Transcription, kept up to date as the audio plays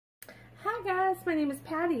Hi guys, my name is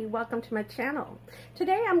Patty. Welcome to my channel.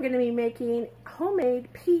 Today I'm going to be making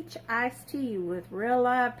homemade peach iced tea with real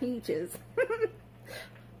live peaches.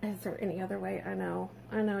 Is there any other way? I know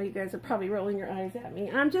you guys are probably rolling your eyes at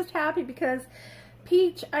me. I'm just happy because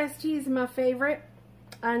peach iced tea is my favorite.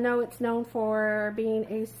 I know it's known for being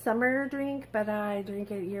a summer drink, but I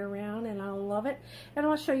drink it year round and I love it. And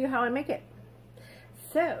I'll show you how I make it.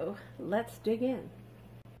 So let's dig in.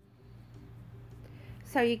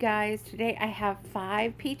 So you guys, today I have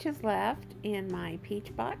 5 peaches left in my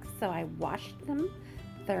peach box. So I washed them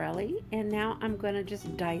thoroughly and now I'm going to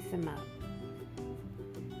just dice them up.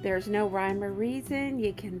 There's no rhyme or reason.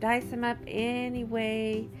 You can dice them up any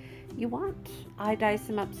way you want. I dice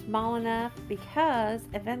them up small enough because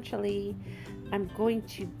eventually I'm going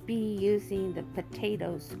to be using the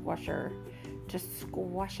potato squasher to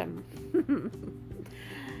squash them.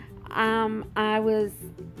 I was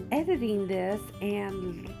editing this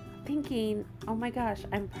and thinking, oh my gosh,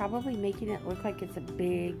 I'm probably making it look like it's a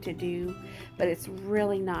big to-do, but it's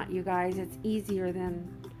really not, you guys. It's easier than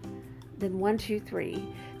 1, 2,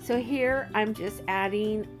 3. So here I'm just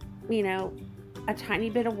adding, a tiny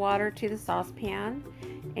bit of water to the saucepan,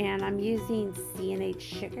 and I'm using C&H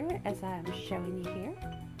sugar as I'm showing you here.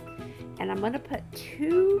 And I'm going to put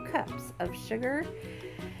 2 cups of sugar.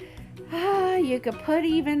 You could put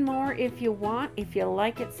even more if you want, if you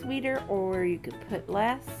like it sweeter, or you could put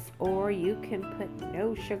less, or you can put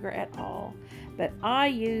no sugar at all. But I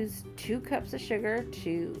use 2 cups of sugar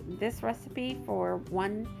to this recipe for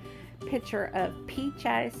 1 pitcher of peach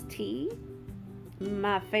iced tea.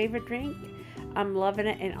 My favorite drink. I'm loving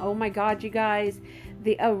it, and oh my god, you guys,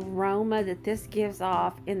 the aroma that this gives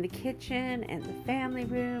off in the kitchen and the family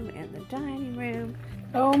room and the dining room.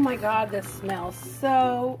 Oh my god, this smells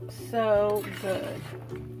so good.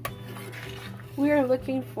 We are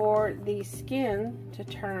looking for the skin to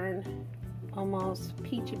turn almost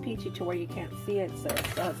peachy to where you can't see it, so it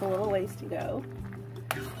still has a little ways to go.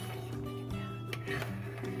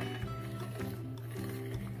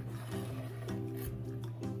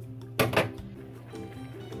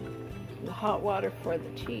 The hot water for the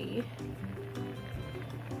tea.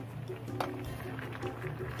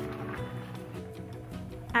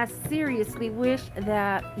 I seriously wish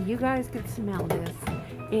that you guys could smell this.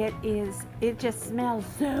 It just smells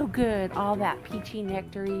so good, all that peachy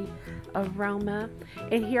nectary aroma.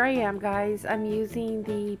 And here I am, guys. I'm using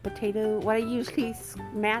the potato, what I usually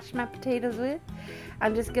smash my potatoes with.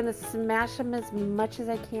 I'm just gonna smash them as much as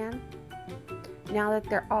I can now that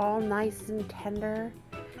they're all nice and tender.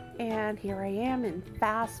 And here I am, and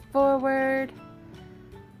fast forward,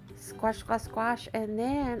 squash, squash, squash, and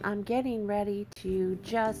then I'm getting ready to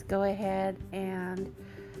just go ahead and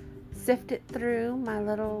sift it through my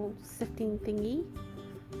little sifting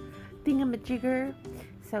thingamajigger.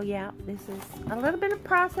 So yeah, this is a little bit of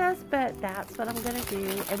process, but that's what I'm gonna do.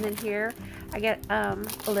 And then here I get the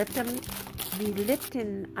Lipton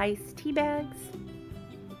iced tea bags.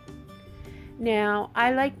 Now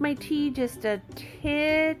I like my tea just a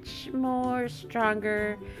titch more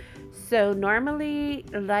stronger. So normally,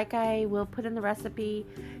 like I will put in the recipe,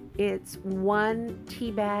 it's 1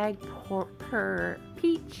 tea bag per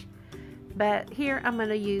peach. But here I'm going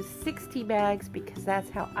to use 6 tea bags because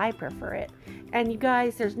that's how I prefer it. And you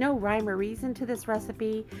guys, there's no rhyme or reason to this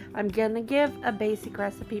recipe. I'm going to give a basic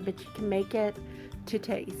recipe, but you can make it to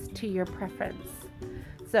taste, to your preference.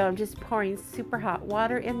 So I'm just pouring super hot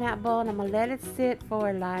water in that bowl, and I'm going to let it sit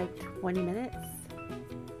for like 20 minutes.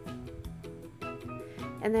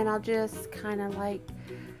 And then I'll just kind of like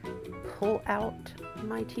pull out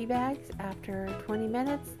my tea bags after 20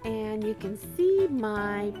 minutes, and you can see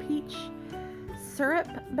my peach syrup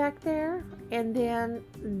back there. And then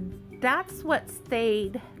that's what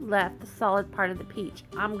stayed left, the solid part of the peach.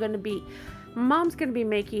 Mom's gonna be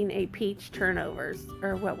making a peach turnovers,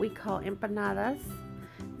 or what we call empanadas.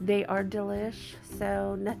 They are delish,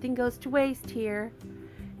 so nothing goes to waste here.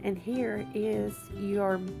 And here is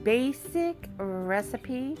your basic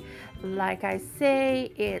recipe. Like I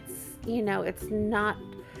say, it's not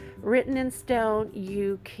written in stone.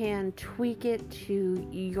 You can tweak it to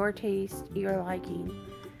your taste, your liking.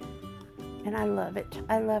 And I love it.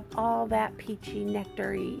 I love all that peachy,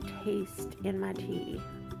 nectary taste in my tea.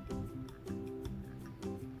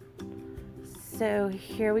 So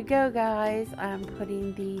here we go, guys. I'm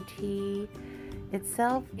putting the tea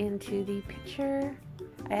itself into the pitcher.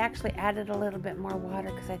 I actually added a little bit more water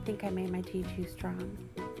because I think I made my tea too strong.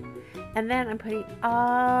 And then I'm putting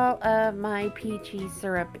all of my peachy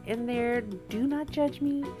syrup in there. Do not judge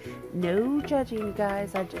me. No judging,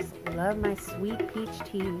 guys. I just love my sweet peach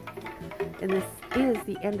tea. And this is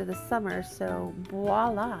the end of the summer, so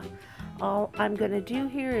voila. All I'm going to do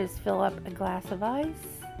here is fill up a glass of ice.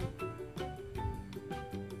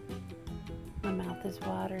 My mouth is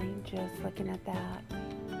watering just looking at that.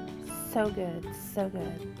 So good, so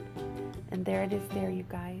good. And there it is there, you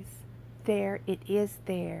guys. There it is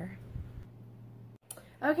there.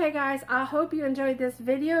 Okay guys, I hope you enjoyed this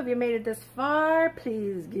video. If you made it this far,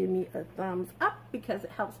 please give me a thumbs up because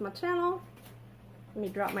it helps my channel. Let me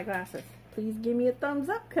drop my glasses. Please give me a thumbs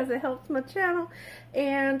up because it helps my channel.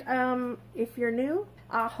 And if you're new,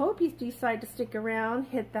 I hope you decide to stick around.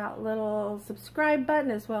 Hit that little subscribe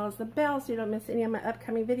button as well as the bell so you don't miss any of my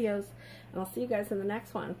upcoming videos. And I'll see you guys in the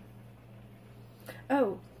next one.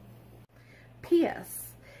 Oh,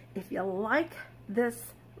 P.S. If you like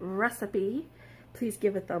this recipe, please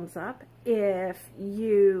give a thumbs up. If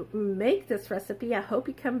you make this recipe, I hope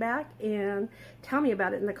you come back and tell me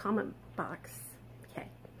about it in the comment box. Okay.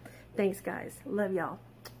 Thanks, guys. Love y'all.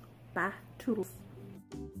 Bye. Toodles.